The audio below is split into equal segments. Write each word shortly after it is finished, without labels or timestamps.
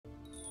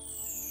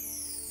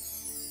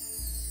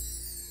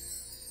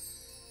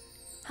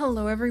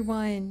Hello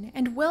everyone,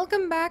 and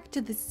welcome back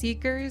to the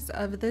Seekers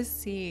of the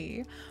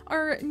Sea,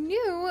 our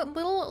new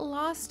little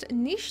lost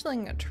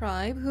Nicheling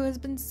tribe who has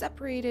been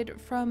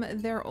separated from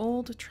their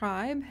old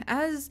tribe,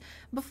 as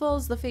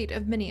befalls the fate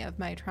of many of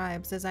my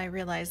tribes as I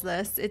realize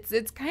this.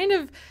 It's kind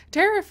of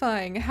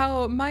terrifying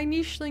how my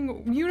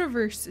Nicheling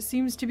universe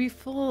seems to be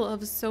full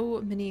of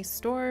so many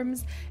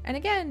storms, and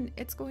again,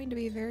 it's going to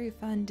be very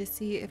fun to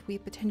see if we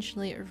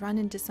potentially run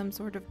into some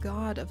sort of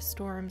god of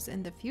storms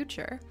in the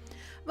future.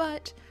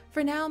 But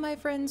for now, my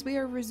friends, we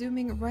are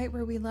resuming right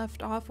where we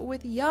left off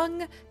with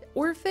young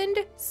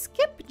orphaned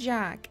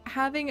Skipjack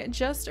having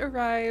just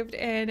arrived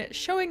and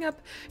showing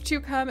up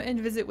to come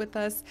and visit with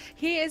us.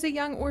 He is a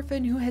young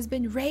orphan who has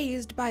been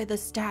raised by the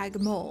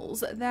stag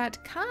moles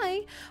that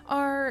Kai,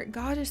 our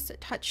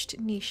goddess-touched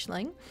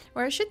Nicheling,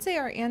 or I should say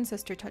our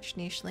ancestor-touched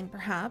Nicheling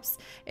perhaps,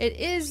 it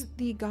is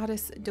the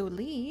goddess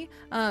Doli,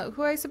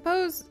 who I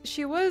suppose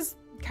she was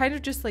kind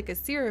of just like a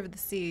seer of the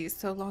sea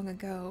so long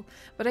ago,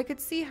 but I could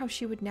see how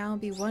she would now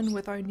be one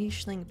with our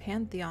Nicheling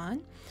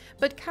pantheon.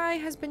 But Kai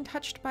has been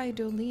touched by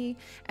Doli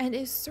and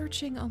is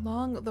searching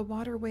along the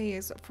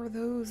waterways for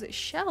those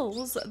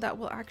shells that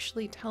will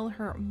actually tell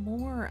her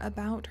more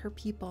about her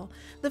people,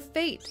 the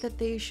fate that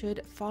they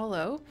should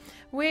follow,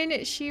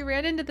 when she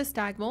ran into the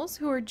stagmoles,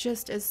 who are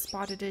just as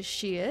spotted as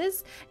she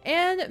is,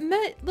 and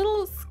met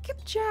little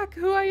Skipjack,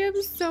 who I am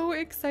so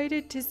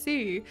excited to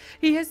see.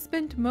 He has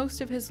spent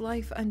most of his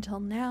life until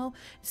now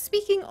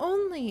speaking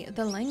only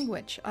the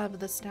language of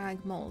the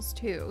stag moles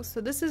too,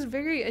 so this is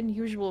very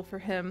unusual for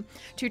him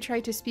to try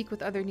to speak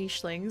with other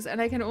Nichelings,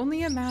 and I can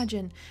only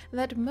imagine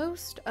that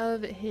most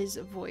of his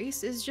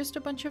voice is just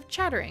a bunch of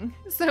chattering,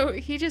 so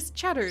he just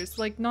chatters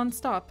like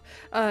non-stop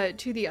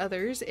to the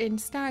others in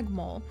stag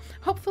mole.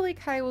 Hopefully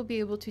Kai will be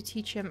able to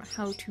teach him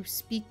how to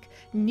speak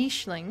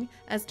Nicheling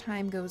as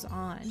time goes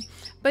on,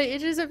 but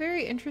it is a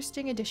very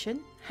interesting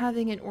addition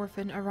having an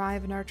orphan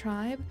arrive in our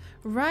tribe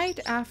right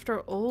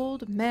after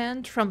old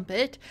man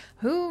Trumpet,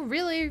 who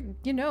really,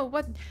 you know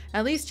what,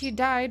 at least he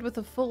died with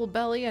a full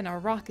belly and a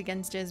rock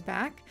against his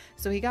back,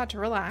 so he got to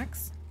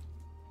relax.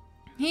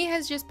 He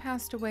has just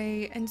passed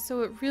away, and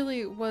so it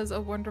really was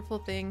a wonderful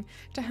thing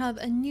to have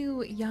a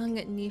new young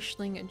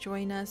Nicheling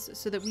join us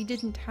so that we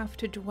didn't have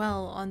to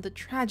dwell on the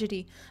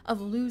tragedy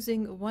of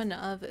losing one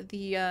of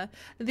the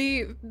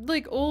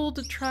like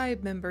old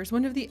tribe members,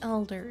 one of the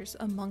elders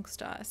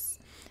amongst us.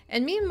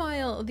 And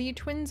meanwhile, the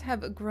twins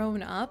have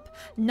grown up.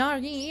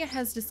 Nari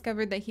has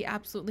discovered that he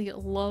absolutely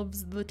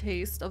loves the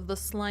taste of the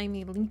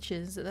slimy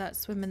leeches that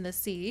swim in the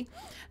sea.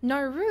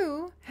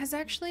 Naru has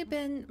actually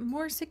been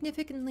more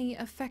significantly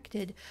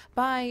affected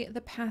by the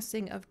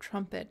passing of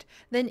Trumpet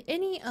than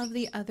any of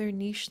the other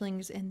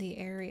Nichelings in the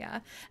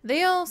area.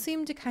 They all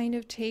seem to kind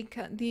of take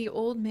the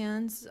old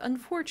man's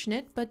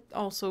unfortunate, but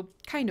also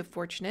kind of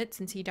fortunate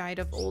since he died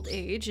of old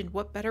age, and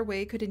what better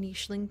way could a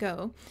Nicheling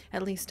go,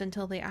 at least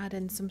until they add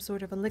in some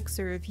sort of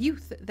elixir of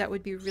youth that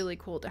would be really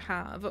cool to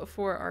have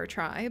for our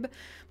tribe.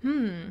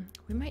 We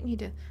might need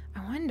to,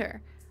 I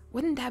wonder,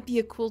 wouldn't that be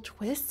a cool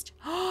twist?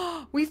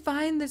 Oh, we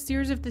find the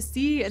Seers of the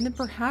Sea, and then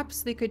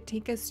perhaps they could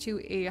take us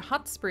to a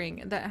hot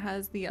spring that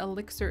has the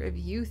elixir of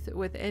youth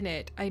within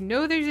it. I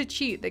know there's a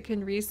cheat that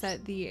can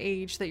reset the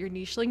age that your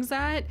Nicheling's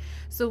at,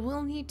 so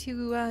we'll need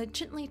to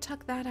gently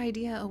tuck that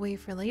idea away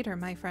for later,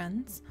 my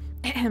friends.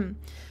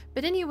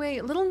 But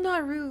anyway, little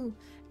Naru,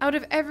 out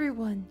of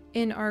everyone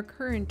in our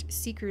current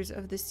Seekers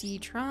of the Sea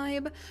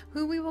tribe,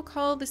 who we will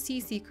call the Sea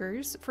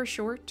Seekers for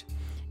short,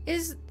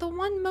 is the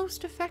one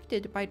most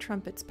affected by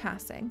Trumpet's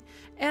passing,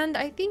 and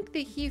I think that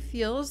he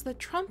feels that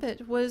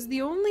Trumpet was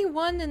the only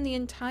one in the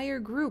entire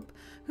group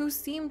who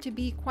seemed to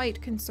be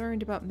quite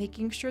concerned about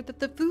making sure that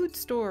the food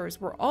stores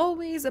were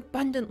always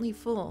abundantly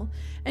full,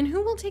 and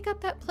who will take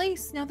up that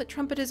place now that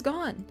Trumpet is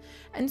gone.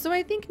 And so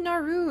I think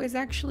Naru is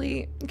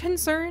actually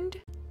concerned.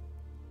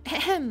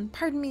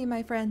 Pardon me,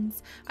 my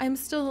friends. I'm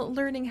still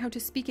learning how to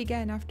speak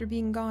again after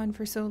being gone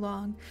for so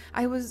long.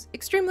 I was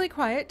extremely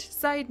quiet.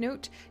 Side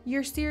note,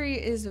 your Seri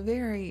is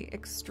very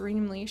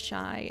extremely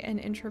shy and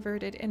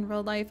introverted in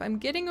real life. I'm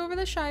getting over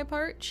the shy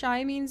part.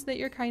 Shy means that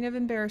you're kind of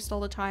embarrassed all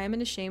the time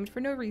and ashamed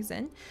for no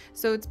reason.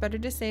 So it's better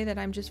to say that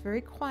I'm just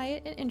very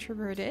quiet and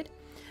introverted.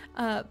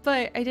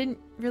 But I didn't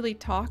really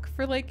talk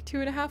for like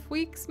 2.5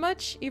 weeks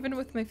much, even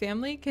with my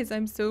family, because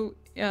I'm so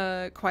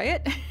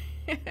quiet.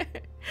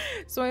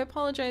 So I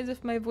apologize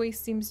if my voice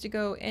seems to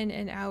go in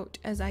and out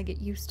as I get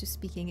used to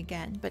speaking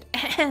again. But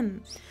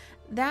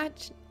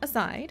that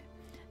aside,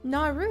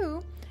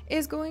 Naru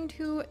is going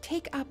to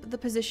take up the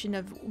position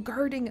of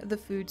guarding the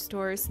food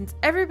stores since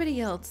everybody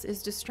else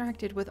is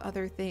distracted with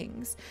other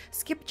things.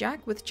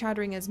 Skipjack with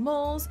chattering as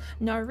moles,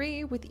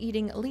 Nari with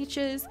eating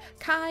leeches,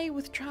 Kai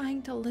with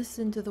trying to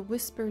listen to the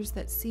whispers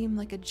that seem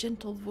like a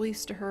gentle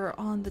voice to her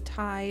on the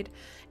tide,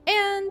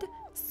 and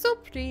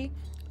Sopri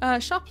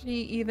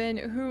Shopney even,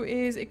 who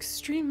is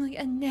extremely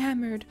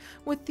enamored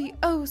with the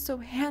oh so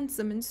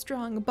handsome and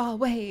strong Ba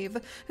Wave,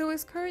 who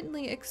is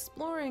currently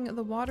exploring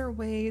the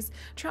waterways,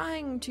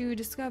 trying to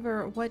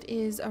discover what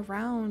is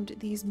around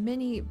these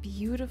many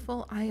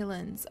beautiful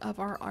islands of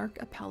our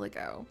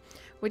archipelago,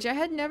 which I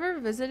had never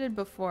visited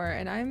before,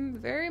 and I'm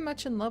very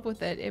much in love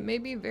with it. It may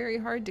be very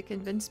hard to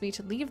convince me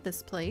to leave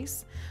this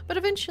place, but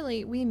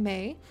eventually we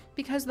may,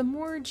 because the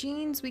more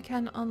genes we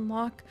can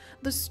unlock,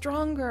 the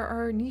stronger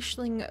our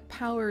Nicheling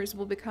powers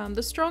will become,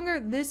 the stronger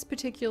this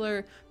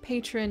particular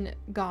patron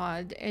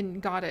god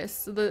and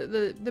goddess,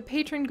 the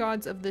patron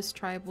gods of this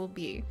tribe will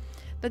be.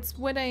 That's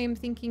what I am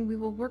thinking we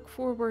will work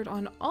forward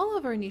on all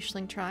of our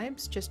Nicheling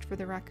tribes, just for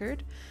the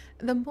record.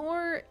 The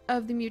more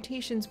of the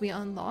mutations we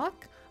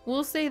unlock,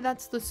 we'll say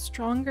that's the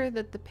stronger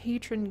that the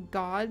patron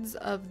gods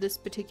of this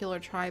particular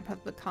tribe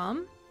have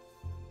become.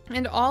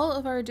 And all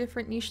of our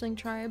different Nicheling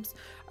tribes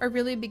are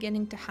really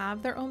beginning to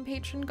have their own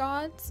patron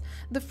gods.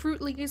 The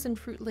Fruitlies and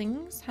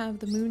Fruitlings have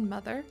the Moon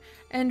Mother,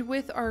 and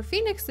with our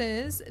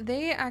Phoenixes,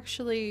 they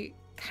actually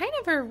kind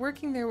of are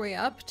working their way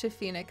up to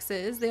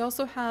Phoenixes. They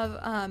also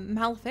have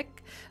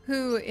Malefic,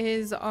 who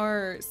is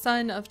our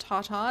son of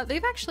Tata.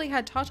 They've actually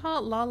had Tata,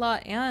 Lala,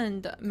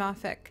 and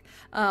Malefic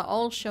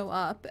all show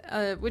up,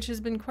 which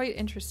has been quite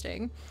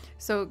interesting.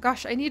 So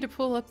gosh, I need to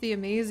pull up the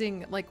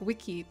amazing like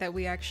wiki that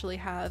we actually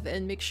have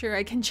and make sure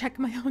I can check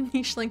my own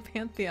Nicheling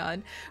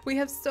pantheon. We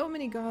have so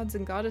many gods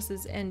and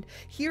goddesses and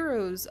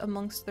heroes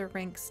amongst their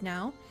ranks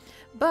now,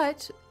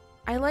 but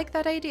I like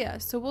that idea.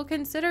 So we'll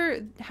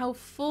consider how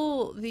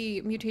full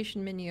the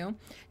mutation menu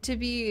to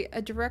be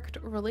a direct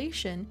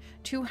relation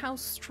to how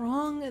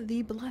strong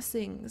the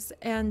blessings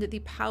and the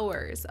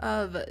powers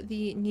of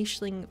the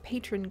Nicheling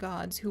patron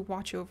gods who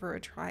watch over a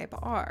tribe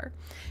are.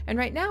 And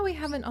right now we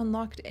haven't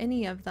unlocked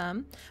any of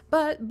them,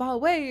 but Ba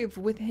Wave,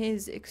 with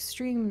his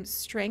extreme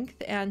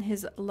strength and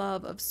his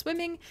love of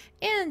swimming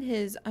and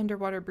his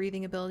underwater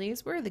breathing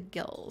abilities, where are the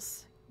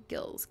gills?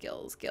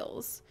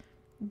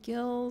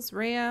 Gills,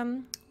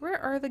 ram, where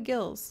are the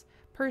gills?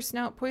 Purse,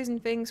 snout, poison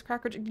fangs,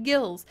 cracker,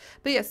 gills.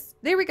 But yes,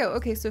 there we go.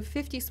 Okay, so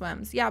 50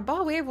 swims. Yeah,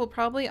 Ba Wave will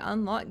probably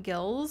unlock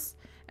gills,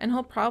 and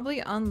he'll probably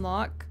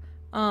unlock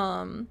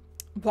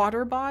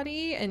water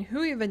body, and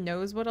who even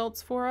knows what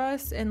else for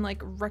us in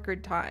like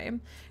record time.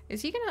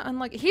 Is he gonna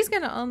unlock? He's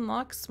gonna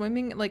unlock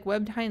swimming, like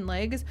webbed hind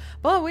legs.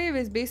 Ba Wave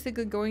is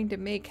basically going to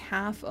make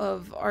half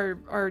of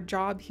our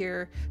job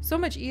here so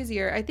much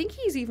easier. I think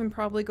he's even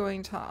probably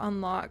going to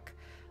unlock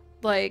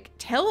like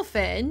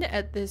tailfin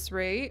at this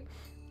rate,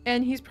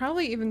 and he's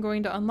probably even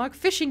going to unlock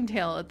fishing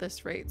tail at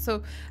this rate.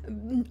 So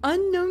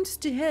unknowns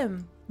to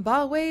him,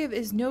 Ba Wave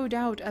is no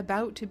doubt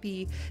about to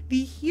be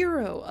the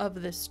hero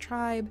of this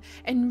tribe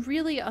and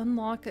really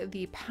unlock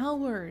the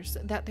powers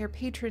that their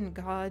patron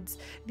gods,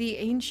 the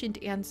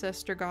ancient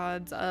ancestor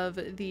gods of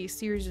the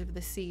Seers of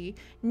the Sea,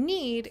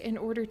 need in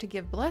order to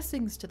give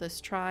blessings to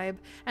this tribe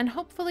and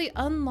hopefully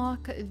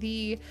unlock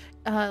the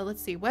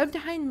let's see, webbed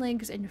hind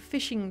legs and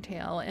fishing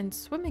tail and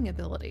swimming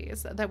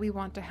abilities that we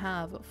want to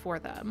have for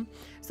them.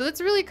 So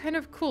that's really kind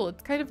of cool.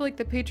 It's kind of like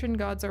the patron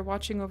gods are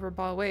watching over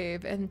Ba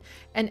Wave, and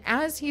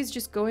as he's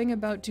just going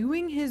about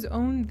doing his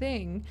own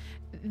thing,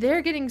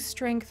 they're getting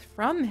strength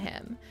from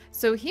him.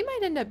 So he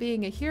might end up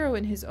being a hero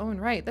in his own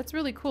right. That's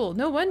really cool.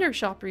 No wonder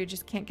Shopry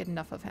just can't get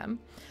enough of him.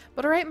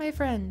 But all right, my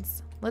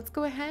friends, let's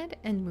go ahead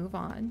and move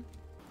on.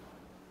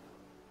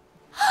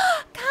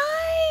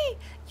 Kai!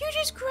 You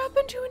just grew up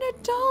into an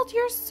adult.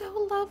 You're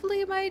so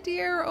lovely, my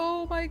dear.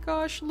 Oh my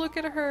gosh, look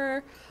at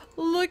her.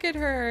 Look at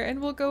her.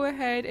 And we'll go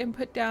ahead and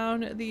put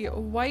down the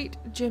white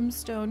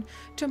gemstone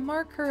to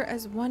mark her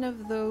as one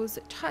of those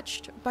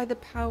touched by the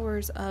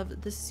powers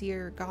of the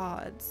seer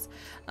gods.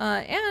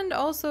 And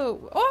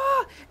also,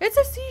 oh, it's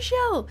a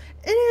seashell.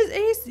 It is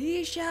a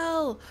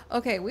seashell.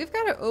 Okay, we've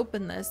got to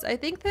open this. I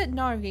think that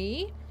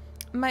Nari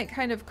might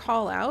kind of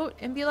call out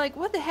and be like,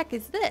 what the heck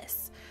is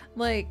this?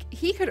 Like,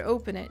 he could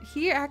open it.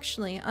 He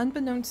actually,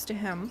 unbeknownst to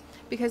him,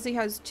 because he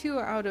has 2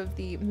 out of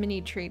the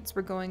mini traits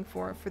we're going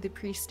for the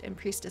priest and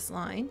priestess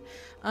line,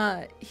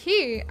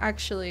 he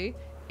actually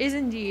is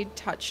indeed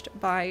touched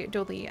by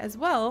Doli as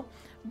well,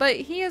 but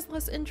he is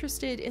less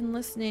interested in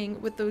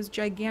listening with those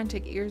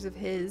gigantic ears of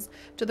his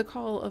to the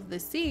call of the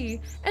sea,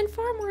 and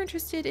far more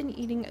interested in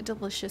eating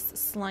delicious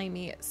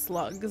slimy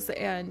slugs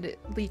and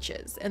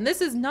leeches. And this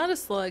is not a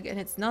slug and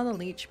it's not a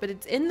leech, but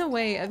it's in the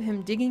way of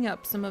him digging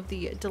up some of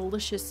the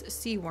delicious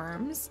sea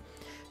worms.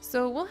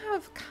 So we'll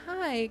have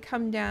Kai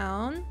come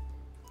down.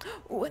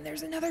 Oh, and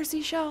there's another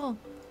seashell.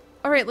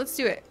 All right, let's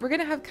do it. We're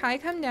gonna have Kai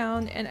come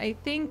down, and I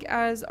think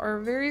as our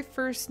very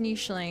first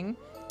Nicheling,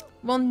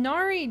 well,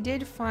 Nari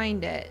did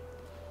find it.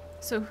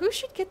 So who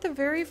should get the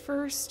very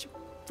first,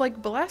 like,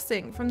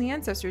 blessing from the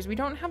ancestors? We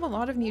don't have a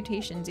lot of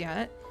mutations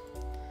yet.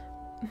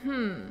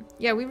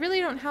 Yeah, we really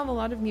don't have a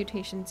lot of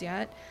mutations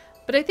yet,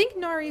 but I think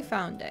Nari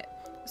found it.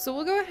 So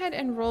we'll go ahead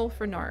and roll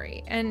for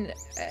Nari, and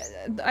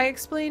I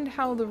explained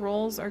how the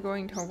rolls are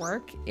going to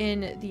work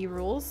in the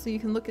rules, so you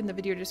can look in the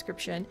video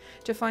description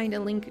to find a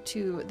link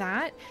to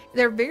that.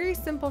 They're very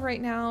simple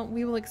right now.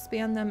 We will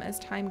expand them as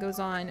time goes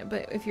on,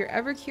 but if you're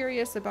ever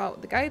curious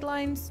about the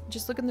guidelines,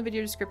 just look in the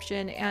video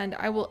description, and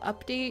I will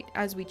update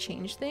as we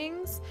change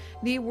things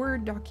the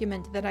Word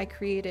document that I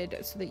created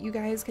so that you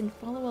guys can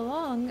follow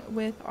along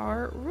with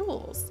our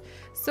rules.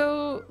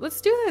 So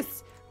let's do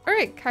this. All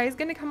right, Kai's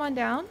gonna come on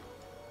down.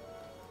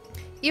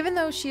 Even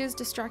though she is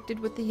distracted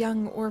with the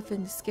young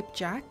orphan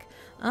Skipjack,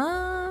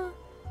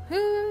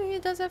 he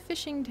does have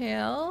fishing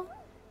tail,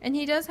 and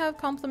he does have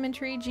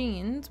complementary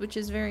genes, which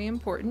is very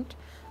important.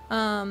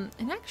 And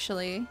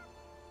actually,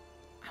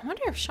 I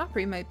wonder if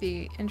Shopri might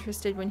be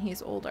interested when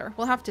he's older.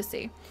 We'll have to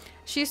see.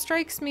 She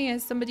strikes me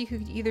as somebody who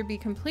could either be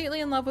completely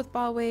in love with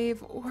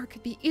Bawave or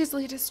could be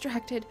easily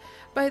distracted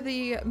by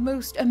the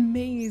most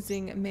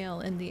amazing male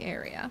in the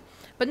area.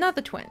 But not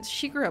the twins.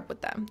 She grew up with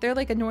them. They're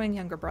like annoying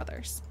younger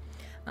brothers.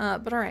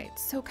 But alright,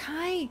 so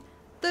Kai,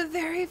 the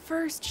very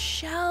first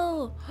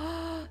shell.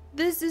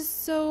 This is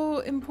so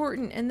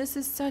important, and this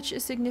is such a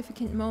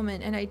significant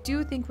moment, and I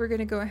do think we're going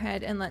to go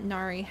ahead and let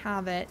Nari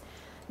have it.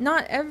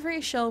 Not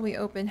every shell we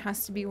open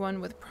has to be one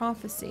with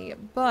prophecy,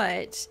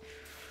 but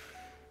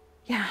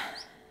yeah.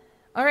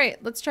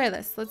 Alright, let's try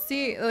this. Let's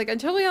see, like,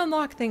 until we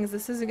unlock things,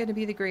 this isn't going to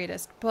be the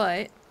greatest,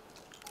 but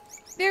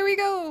there we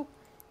go!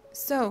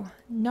 So,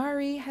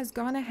 Nari has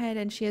gone ahead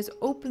and she has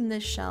opened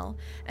this shell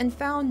and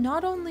found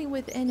not only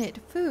within it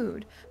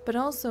food, but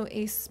also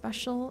a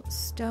special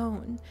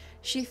stone.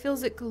 She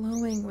feels it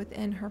glowing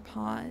within her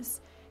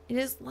paws. It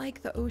is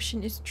like the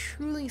ocean is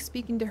truly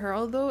speaking to her.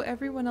 Although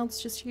everyone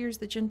else just hears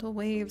the gentle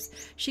waves,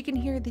 she can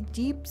hear the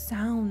deep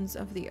sounds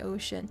of the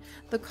ocean,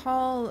 the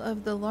call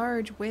of the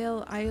large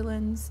whale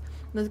islands,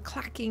 the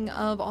clacking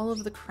of all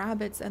of the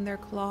crabbits and their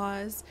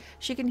claws.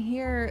 She can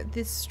hear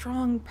the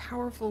strong,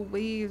 powerful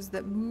waves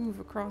that move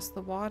across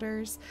the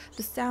waters,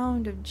 the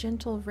sound of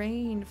gentle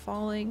rain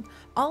falling,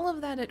 all of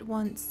that at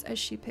once as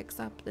she picks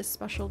up this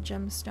special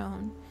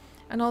gemstone.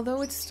 And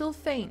although it's still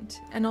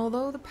faint, and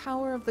although the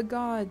power of the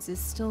gods is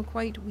still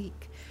quite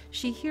weak,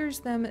 she hears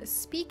them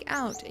speak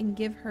out and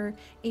give her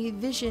a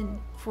vision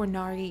for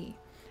Nari.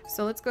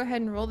 So let's go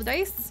ahead and roll the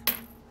dice.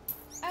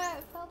 Ah,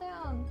 it fell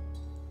down.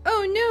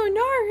 Oh no,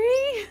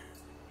 Nari!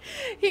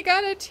 He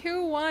got a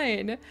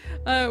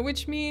 2-1,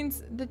 which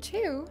means the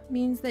 2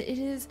 means that it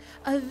is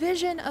a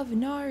vision of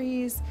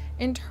Nari's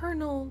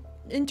internal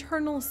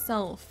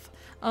self,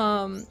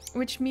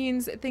 which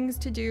means things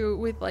to do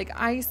with like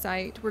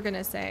eyesight, we're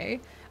gonna say,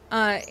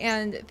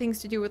 and things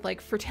to do with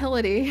like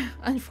fertility,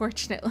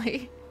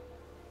 unfortunately.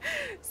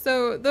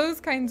 So those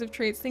kinds of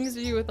traits, things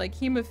to do with like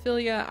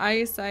hemophilia,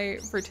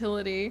 eyesight,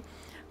 fertility.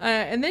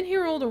 And then he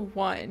rolled a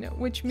 1,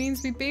 which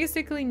means we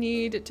basically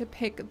need to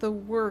pick the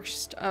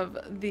worst of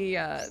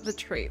the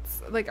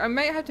traits. Like, I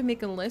might have to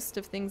make a list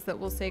of things that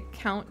will say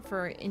count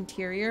for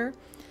interior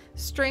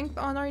strength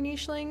on our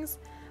Nichelings,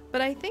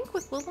 but I think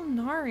with little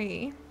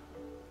Nari,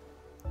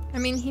 I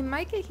mean, he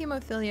might get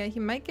hemophilia, he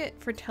might get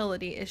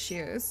fertility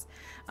issues,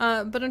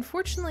 but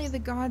unfortunately the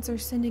gods are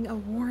sending a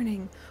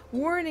warning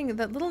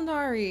that little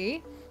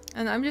Nari,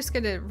 and I'm just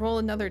gonna roll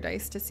another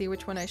dice to see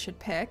which one I should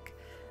pick.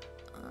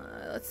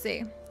 Let's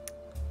see.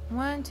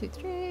 1, 2,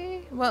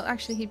 3. Well,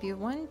 actually, he'd be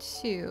 1,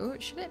 2.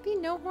 Should it be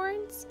no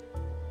horns?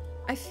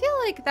 I feel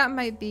like that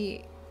might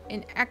be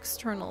an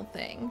external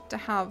thing to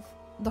have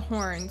the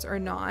horns or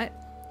not.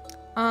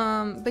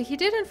 But he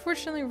did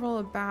unfortunately roll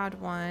a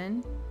bad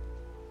one.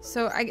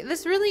 So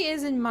this really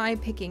is in my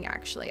picking,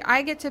 actually.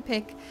 I get to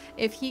pick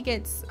if he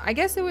gets, I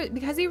guess it would,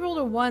 because he rolled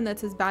a 1,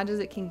 that's as bad as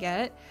it can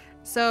get.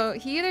 So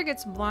he either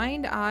gets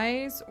blind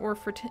eyes or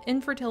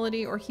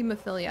infertility or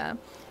hemophilia.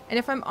 And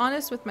if I'm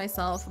honest with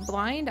myself,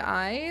 blind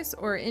eyes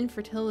or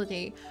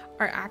infertility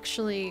are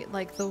actually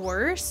like the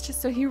worst.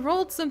 So he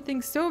rolled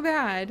something so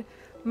bad,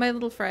 my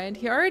little friend.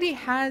 He already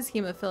has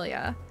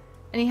hemophilia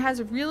and he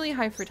has really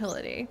high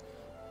fertility.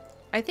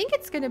 I think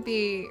it's going to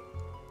be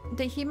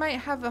that he might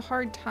have a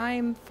hard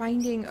time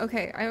finding...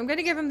 Okay, I'm going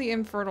to give him the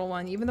infertile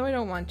one, even though I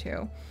don't want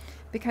to,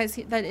 because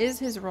that is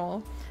his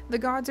role. The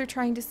gods are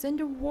trying to send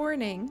a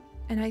warning,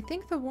 and I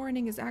think the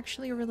warning is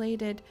actually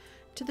related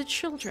to the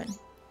children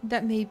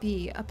that may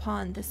be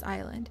upon this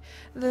island.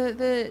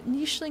 The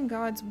Nicheling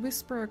gods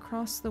whisper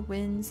across the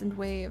winds and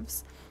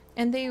waves,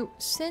 and they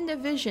send a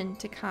vision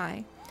to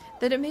Kai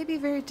that it may be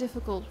very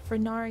difficult for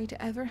Nari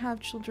to ever have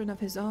children of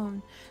his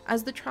own,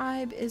 as the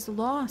tribe is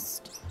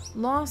lost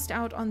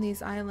out on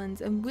these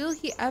islands. And will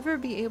he ever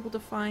be able to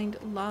find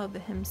love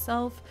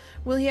himself?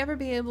 Will he ever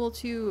be able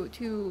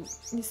to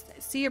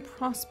see a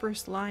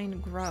prosperous line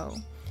grow?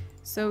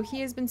 So he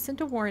has been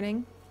sent a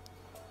warning,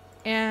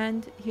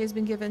 and he has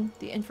been given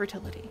the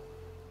infertility.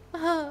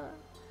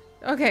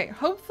 Okay,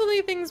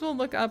 hopefully things will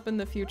look up in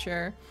the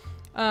future,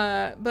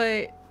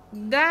 but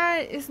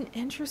that is an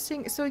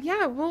interesting... So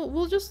yeah,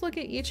 we'll just look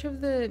at each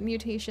of the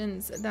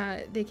mutations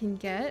that they can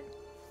get.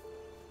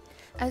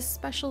 as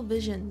special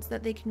visions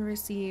that they can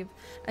receive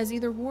as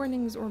either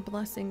warnings or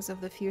blessings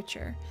of the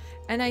future.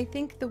 And I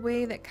think the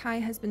way that Kai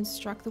has been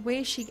struck, the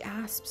way she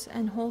gasps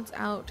and holds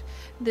out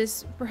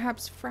this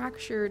perhaps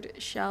fractured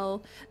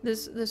shell,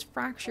 this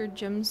fractured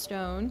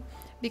gemstone,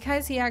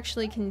 because he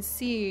actually can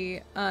see,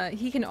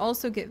 he can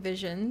also get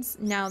visions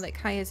now that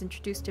Kai has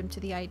introduced him to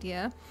the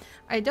idea.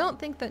 I don't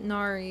think that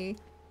Nari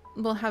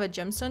will have a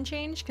gemstone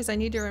change, because I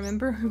need to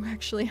remember who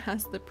actually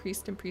has the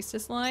priest and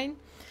priestess line.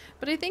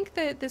 But I think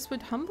that this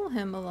would humble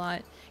him a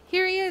lot.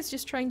 Here he is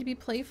just trying to be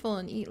playful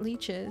and eat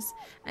leeches,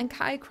 and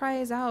Kai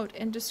cries out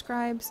and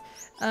describes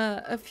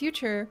a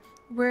future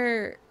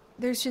where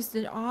there's just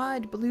an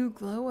odd blue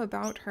glow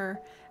about her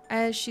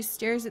as she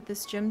stares at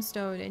this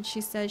gemstone, and she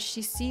says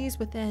she sees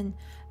within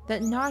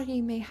that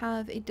Nari may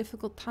have a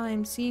difficult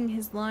time seeing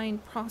his line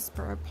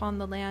prosper upon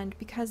the land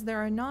because there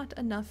are not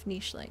enough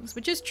Nichelings,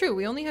 which is true.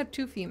 We only have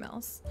 2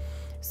 females.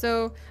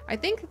 So I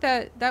think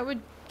that that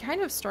would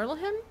kind of startle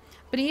him,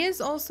 but he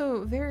is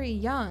also very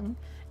young,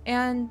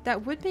 and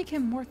that would make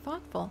him more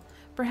thoughtful.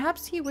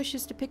 Perhaps he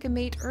wishes to pick a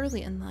mate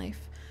early in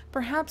life.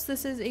 Perhaps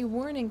this is a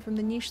warning from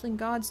the Nicheling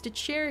gods to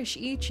cherish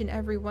each and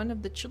every one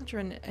of the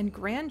children and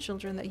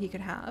grandchildren that he could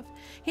have.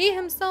 He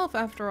himself,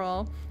 after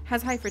all,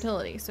 has high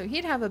fertility, so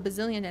he'd have 1.5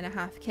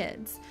 billion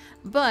kids.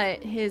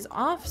 But his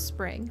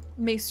offspring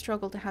may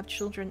struggle to have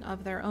children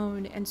of their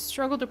own and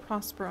struggle to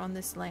prosper on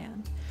this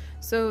land.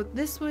 So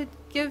this would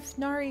give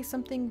Nari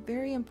something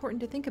very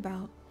important to think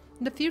about.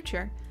 The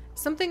future.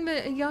 Something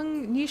that a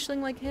young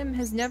Nicheling like him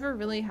has never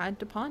really had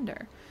to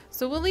ponder.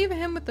 So we'll leave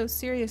him with those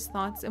serious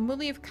thoughts, and we'll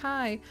leave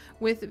Kai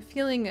with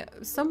feeling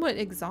somewhat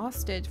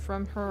exhausted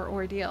from her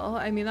ordeal.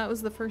 I mean, that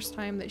was the first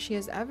time that she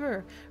has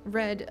ever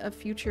read a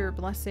future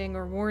blessing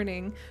or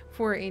warning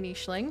for a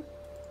Nicheling.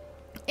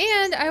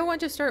 And I want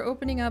to start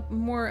opening up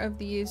more of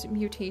these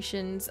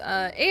mutations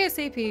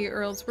ASAP,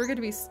 or else we're going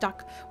to be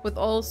stuck with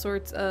all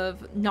sorts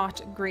of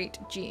not great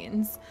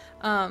genes.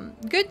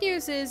 Good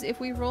news is if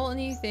we roll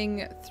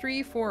anything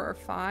 3, 4, or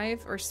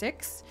 5, or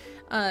 6,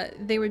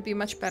 they would be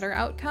much better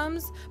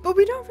outcomes, but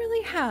we don't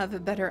really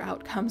have better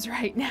outcomes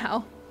right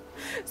now.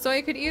 So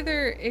I could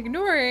either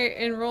ignore it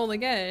and roll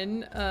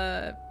again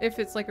if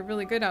it's like a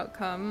really good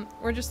outcome,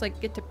 or just like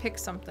get to pick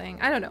something.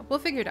 I don't know. We'll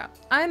figure it out.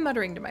 I'm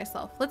muttering to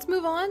myself. Let's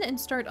move on and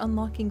start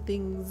unlocking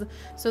things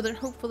so that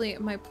hopefully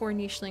my poor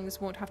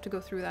Nichelings won't have to go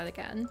through that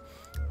again.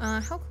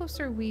 How close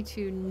are we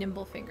to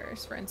Nimble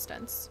Fingers, for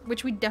instance?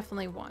 Which we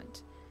definitely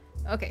want.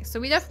 Okay, so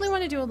we definitely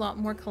want to do a lot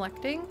more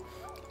collecting.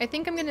 I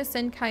think I'm going to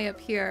send Kai up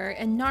here,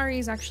 and Nari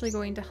is actually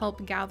going to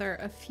help gather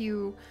a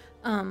few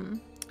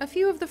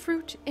of the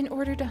fruit in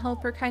order to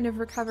help her kind of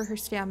recover her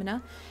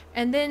stamina.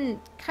 And then,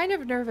 kind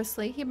of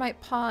nervously, he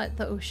might paw at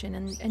the ocean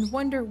and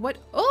wonder what—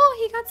 oh,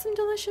 he got some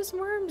delicious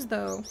worms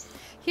though!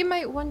 He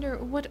might wonder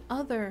what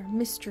other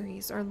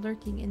mysteries are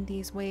lurking in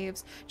these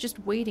waves, just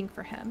waiting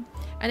for him.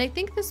 And I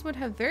think this would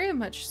have very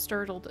much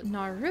startled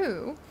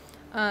Naru,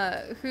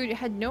 who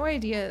had no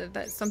idea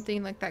that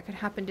something like that could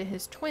happen to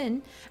his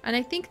twin, and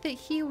I think that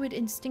he would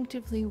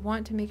instinctively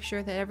want to make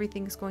sure that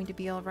everything's going to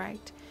be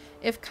alright.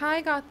 If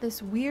Kai got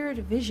this weird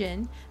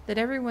vision that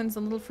everyone's a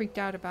little freaked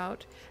out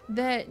about,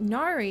 that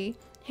Nari,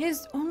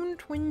 his own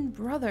twin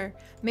brother,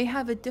 may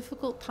have a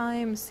difficult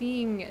time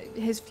seeing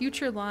his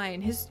future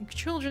line, his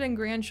children and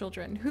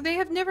grandchildren, who they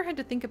have never had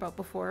to think about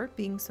before,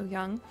 being so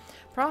young,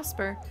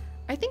 prosper,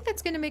 I think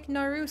that's going to make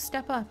Naru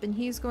step up, and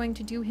he's going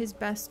to do his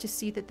best to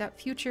see that that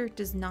future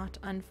does not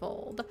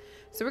unfold.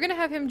 So we're going to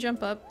have him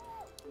jump up,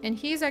 and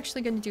he's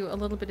actually going to do a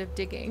little bit of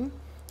digging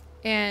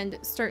and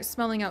start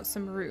smelling out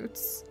some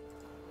roots.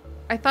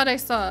 I thought I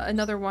saw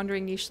another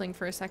wandering Nicheling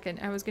for a second.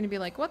 I was going to be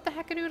like, what the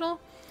heck-a-doodle?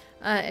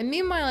 And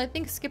meanwhile, I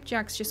think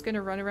Skipjack's just going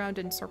to run around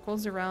in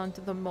circles around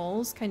the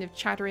moles, kind of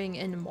chattering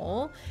in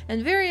mole,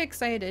 and very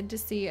excited to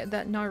see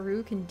that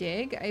Naru can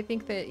dig. I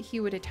think that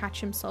he would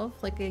attach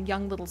himself like a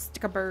young little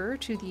stickabur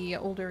to the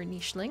older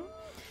Nicheling.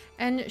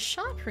 And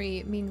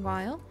Shapri,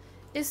 meanwhile,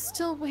 is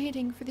still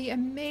waiting for the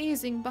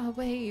amazing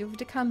wave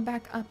to come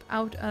back up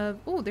out of—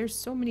 oh, there's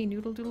so many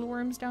noodle doodle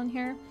worms down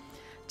here—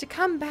 to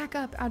come back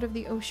up out of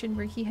the ocean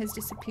where he has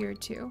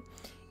disappeared to.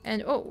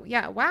 And oh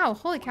yeah, wow,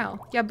 holy cow.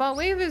 Yeah,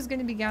 Wave is going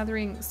to be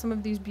gathering some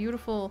of these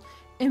beautiful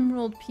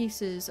emerald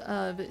pieces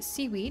of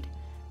seaweed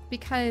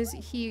because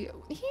he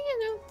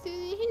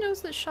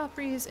knows that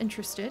Shapri is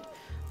interested.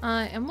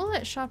 And we'll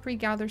let Shapri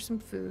gather some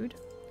food.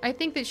 I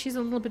think that she's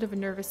a little bit of a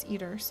nervous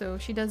eater, so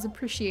she does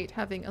appreciate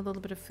having a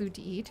little bit of food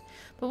to eat.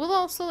 But we'll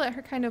also let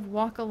her kind of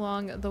walk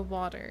along the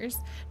waters,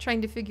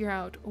 trying to figure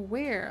out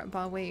where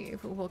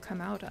Wave will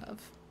come out of.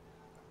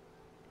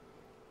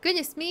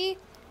 Goodness me.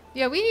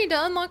 Yeah, we need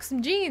to unlock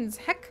some genes.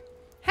 Heck,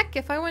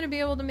 if I want to be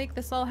able to make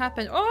this all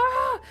happen.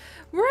 Oh,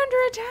 we're under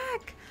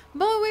attack.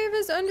 Wave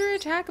is under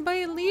attack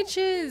by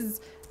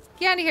leeches.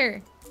 Get out of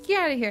here.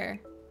 Get out of here.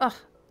 Ugh.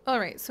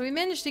 Alright, so we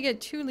managed to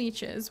get 2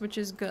 leeches, which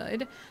is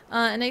good.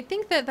 And I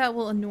think that that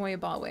will annoy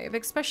Wave,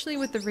 especially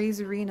with the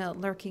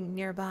Razorina lurking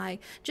nearby.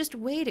 Just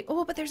waiting.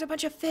 Oh, but there's a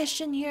bunch of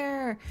fish in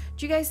here.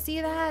 Do you guys see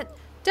that?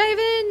 Dive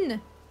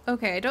in.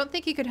 Okay, I don't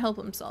think he could help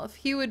himself.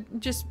 He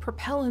would just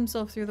propel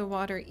himself through the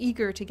water,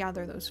 eager to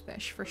gather those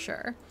fish, for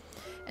sure.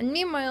 And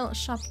meanwhile,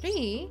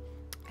 Chapri,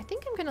 I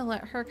think I'm gonna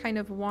let her kind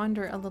of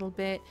wander a little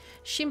bit.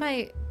 She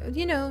might,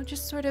 you know,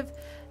 just sort of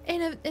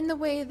in the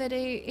way that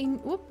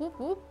whoop whoop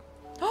whoop.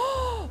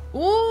 Oh,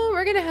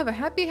 we're gonna have a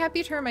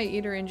happy termite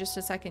eater in just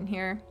a second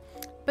here.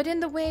 But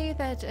in the way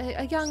that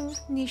a young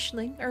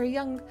nicheling or a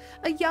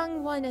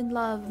young one in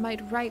love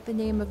might write the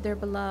name of their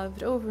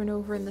beloved over and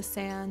over in the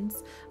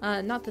sands.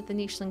 Not that the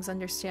nichelings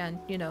understand,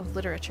 you know,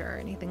 literature or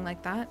anything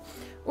like that.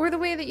 Or the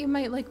way that you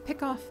might like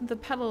pick off the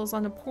petals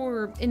on a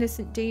poor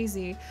innocent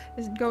daisy,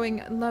 is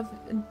going love.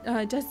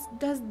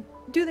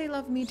 Do they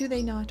love me? Do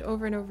they not?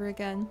 Over and over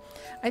again.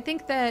 I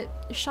think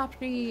that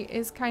Chapri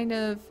is kind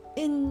of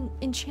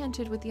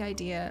enchanted with the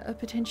idea of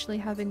potentially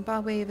having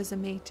Bawave as a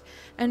mate,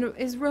 and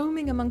is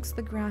roaming amongst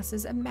the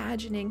grasses,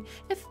 imagining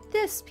if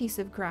this piece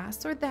of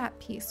grass or that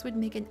piece would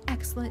make an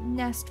excellent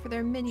nest for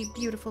their many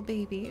beautiful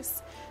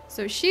babies.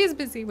 So she's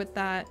busy with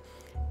that.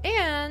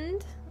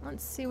 And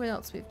let's see what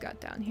else we've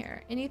got down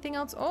here. Anything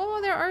else? Oh,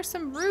 there are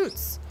some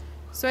roots.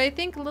 So I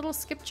think little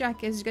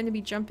Skipjack is going to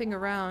be jumping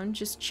around,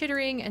 just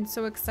chittering and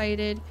so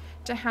excited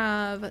to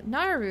have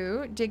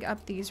Naru dig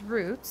up these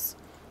roots.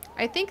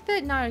 I think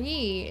that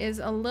Nari is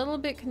a little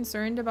bit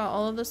concerned about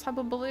all of this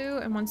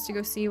hubbubaloo and wants to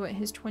go see what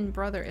his twin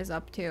brother is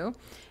up to.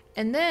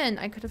 And then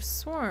I could have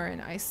sworn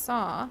I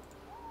saw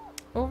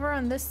over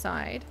on this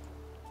side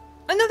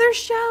another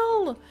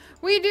shell!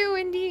 We do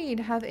indeed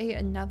have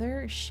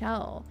another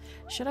shell.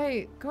 Should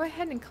I go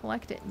ahead and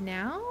collect it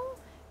now?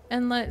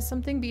 And let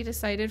something be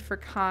decided for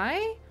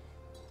Kai?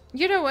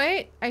 You know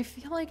what? I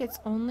feel like it's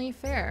only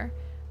fair.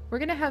 We're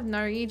gonna have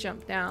Nari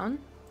jump down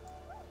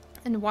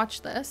and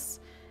watch this.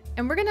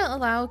 And we're gonna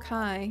allow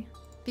Kai,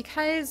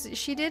 because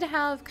she did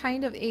have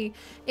kind of a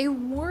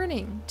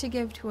warning to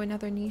give to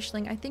another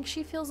nicheling. I think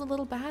she feels a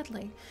little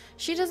badly.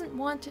 She doesn't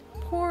want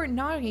poor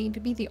Nari to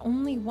be the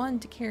only one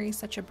to carry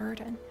such a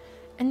burden.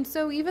 And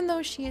so even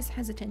though she is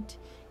hesitant,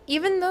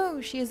 even though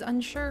she is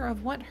unsure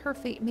of what her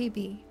fate may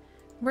be,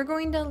 we're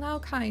going to allow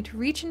Kai to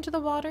reach into the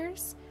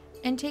waters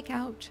and take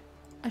out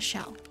a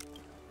shell.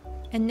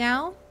 And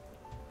now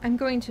I'm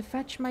going to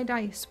fetch my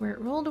dice where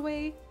it rolled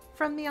away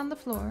from me on the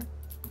floor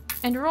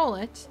and roll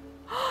it.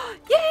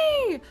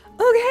 Yay!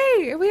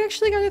 Okay, we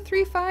actually got a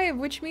 3-5,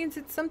 which means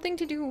it's something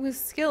to do with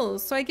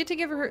skills. So I get to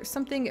give her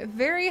something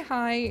very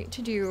high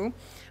to do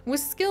with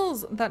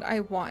skills that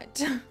I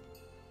want.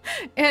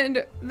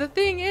 And the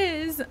thing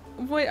is,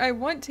 what I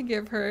want to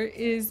give her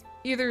is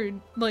either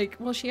like,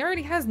 well, she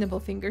already has nimble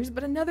fingers,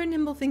 but another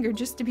nimble finger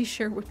just to be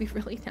sure would be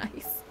really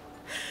nice.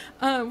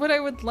 What I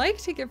would like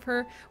to give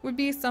her would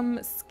be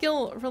some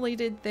skill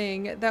related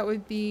thing that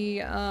would be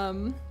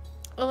along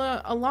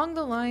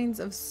the lines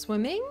of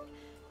swimming.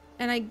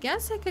 And I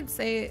guess I could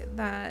say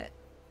that,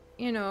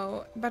 you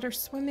know, better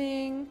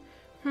swimming.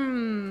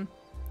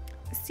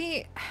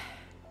 See,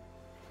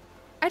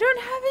 I don't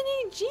have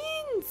any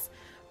genes,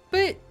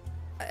 but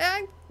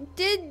I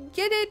did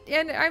get it.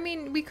 And I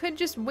mean, we could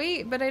just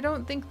wait, but I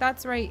don't think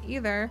that's right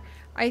either.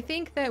 I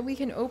think that we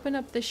can open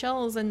up the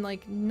shells and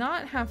like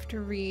not have to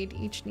read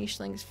each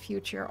nicheling's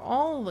future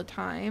all the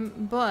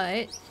time,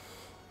 but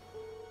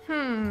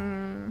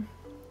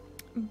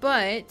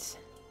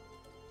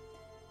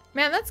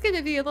man, that's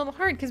gonna be a little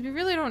hard because we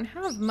really don't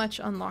have much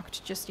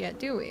unlocked just yet,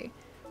 do we?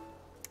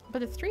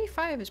 But a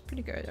 3-5 is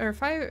pretty good. Or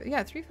 5,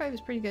 yeah, 3-5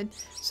 is pretty good.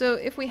 So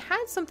if we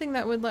had something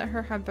that would let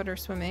her have better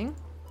swimming.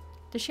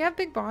 Does she have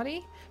big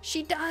body?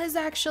 She does,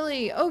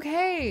 actually.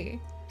 Okay.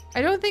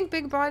 I don't think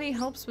big body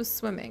helps with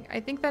swimming. I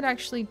think that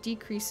actually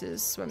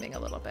decreases swimming a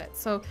little bit.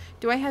 So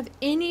do I have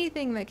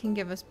anything that can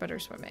give us better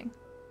swimming?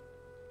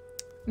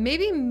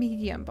 Maybe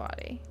medium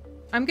body.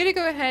 I'm gonna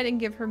go ahead and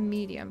give her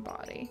medium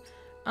body.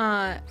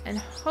 And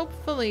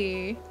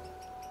hopefully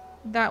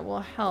that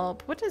will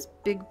help. What does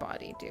big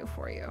body do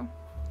for you?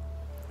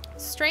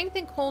 Strength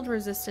and cold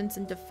resistance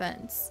and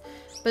defense,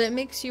 but it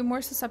makes you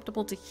more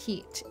susceptible to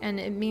heat, and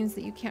it means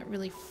that you can't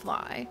really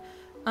fly.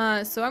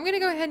 So I'm gonna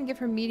go ahead and give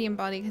her medium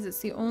body because it's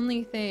the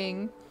only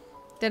thing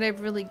that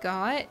I've really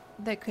got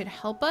that could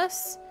help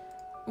us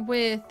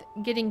with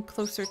getting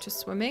closer to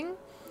swimming.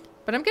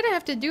 But I'm gonna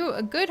have to do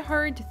a good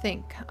hard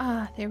think.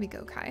 There we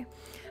go, Kai.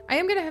 I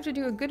am gonna have to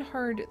do a good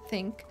hard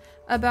think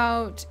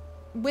about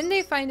when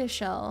they find a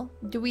shell,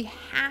 do we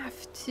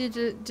have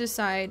to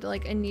decide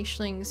like a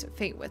nicheling's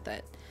fate with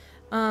it?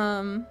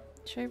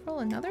 Should I roll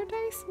another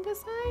dice and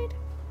decide?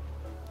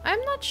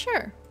 I'm not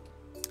sure.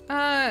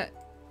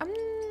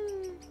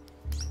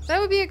 That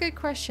would be a good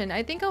question.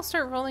 I think I'll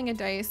start rolling a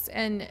dice,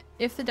 and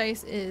if the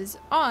dice is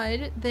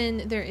odd,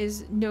 then there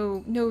is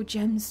no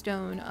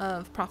gemstone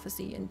of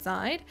prophecy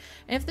inside.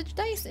 And if the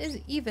dice is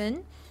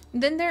even,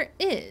 then there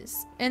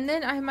is. And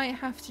then I might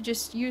have to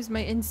just use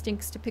my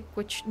instincts to pick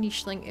which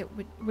nicheling it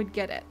would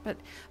get it. But,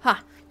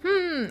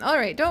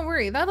 alright, don't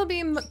worry. That'll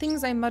be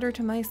things I mutter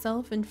to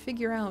myself and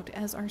figure out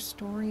as our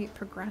story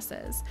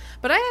progresses.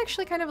 But I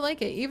actually kind of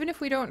like it, even if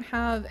we don't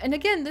have... And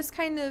again, this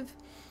kind of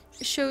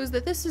shows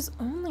that this is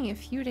only a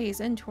few days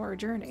into our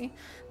journey.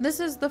 This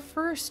is the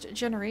first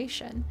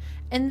generation,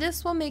 and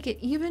this will make it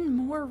even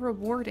more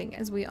rewarding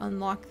as we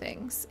unlock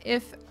things.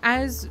 If,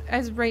 as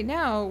right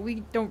now,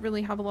 we don't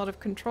really have a lot of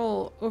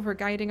control over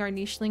guiding our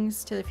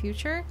Nichelings to the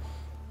future,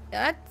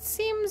 that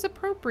seems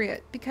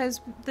appropriate because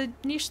the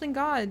Nicheling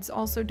gods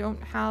also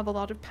don't have a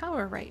lot of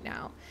power right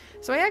now.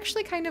 So I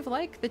actually kind of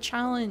like the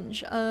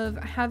challenge of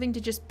having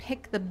to just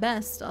pick the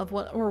best of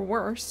what, or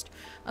worst,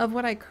 of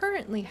what I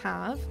currently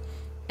have.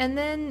 And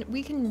then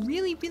we can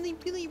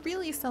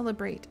really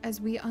celebrate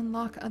as we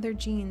unlock other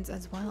genes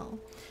as well.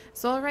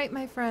 So alright,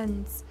 my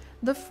friends,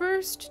 the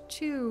first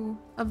two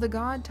of the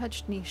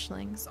god-touched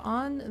Nichelings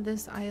on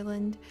this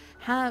island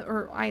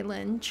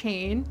island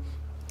chain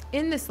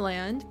in this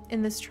land,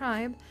 in this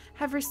tribe,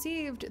 have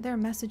received their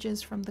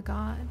messages from the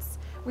gods.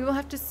 We will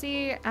have to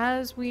see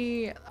as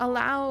we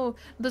allow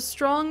the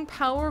strong,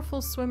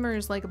 powerful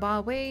swimmers like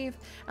Ba Wave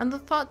and the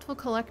thoughtful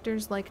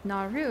collectors like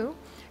Naru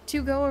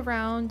to go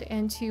around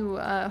and to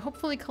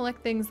hopefully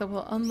collect things that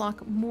will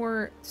unlock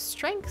more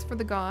strength for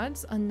the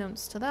gods,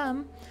 unknowns to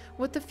them,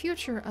 what the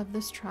future of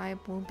this tribe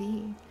will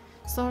be.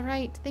 So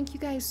alright, thank you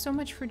guys so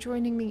much for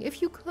joining me.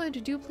 If you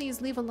could, do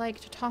please leave a like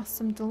to toss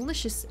some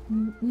delicious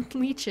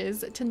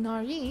leeches to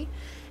Nari.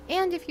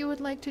 And if you would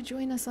like to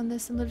join us on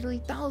this and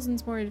literally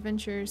thousands more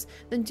adventures,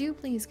 then do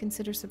please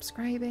consider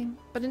subscribing.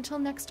 But until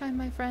next time,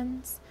 my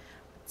friends,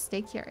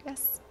 stay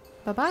curious.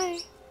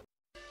 Bye-bye!